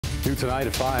New tonight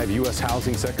at 5, U.S.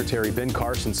 Housing Secretary Ben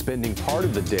Carson spending part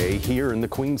of the day here in the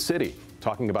Queen City,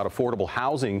 talking about affordable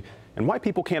housing and why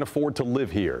people can't afford to live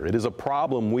here. It is a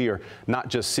problem we are not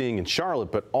just seeing in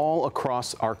Charlotte, but all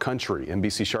across our country.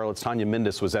 NBC Charlotte's Tanya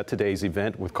Mendes was at today's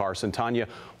event with Carson. Tanya,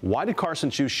 why did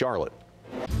Carson choose Charlotte?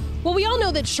 Well, we all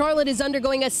know that Charlotte is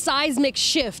undergoing a seismic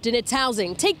shift in its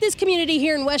housing. Take this community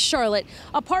here in West Charlotte.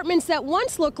 Apartments that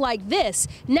once looked like this,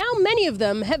 now many of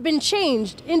them have been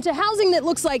changed into housing that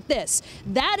looks like this.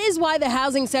 That is why the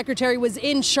Housing Secretary was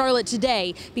in Charlotte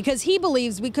today, because he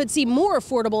believes we could see more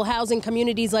affordable housing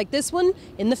communities like this one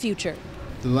in the future.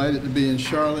 Delighted to be in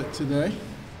Charlotte today.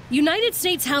 United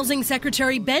States Housing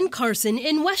Secretary Ben Carson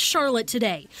in West Charlotte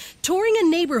today, touring a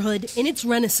neighborhood in its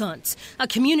renaissance, a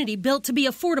community built to be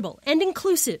affordable and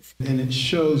inclusive. And it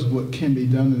shows what can be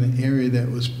done in an area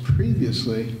that was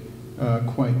previously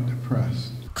quite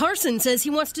depressed. Carson says he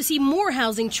wants to see more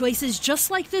housing choices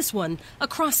just like this one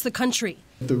across the country.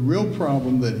 The real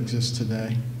problem that exists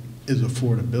today is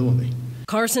affordability.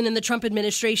 Carson and the Trump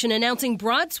administration announcing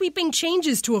broad sweeping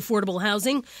changes to affordable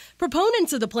housing.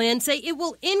 Proponents of the plan say it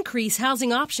will increase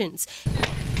housing options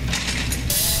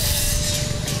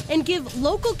and give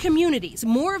local communities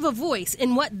more of a voice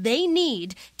in what they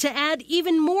need to add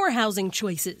even more housing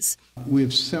choices.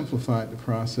 We've simplified the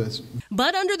process.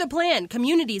 But under the plan,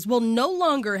 communities will no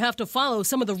longer have to follow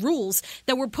some of the rules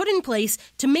that were put in place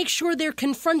to make sure they're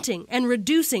confronting and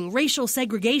reducing racial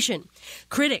segregation.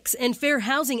 Critics and fair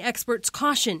housing experts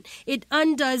caution it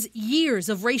undoes years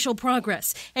of racial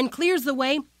progress and clears the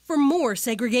way for more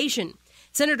segregation.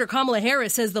 Senator Kamala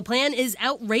Harris says the plan is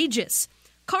outrageous.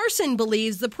 Carson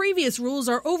believes the previous rules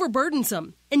are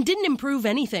overburdensome and didn't improve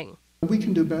anything. We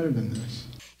can do better than this.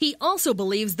 He also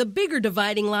believes the bigger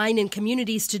dividing line in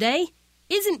communities today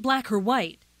isn't black or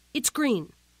white, it's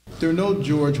green. There are no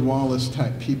George Wallace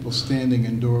type people standing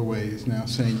in doorways now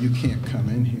saying you can't come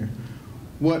in here.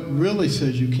 What really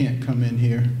says you can't come in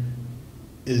here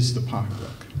is the pocketbook.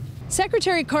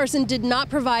 Secretary Carson did not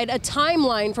provide a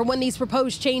timeline for when these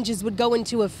proposed changes would go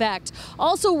into effect.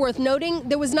 Also worth noting,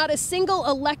 there was not a single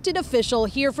elected official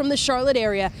here from the Charlotte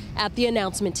area at the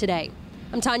announcement today.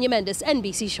 I'm Tanya Mendes,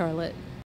 NBC Charlotte.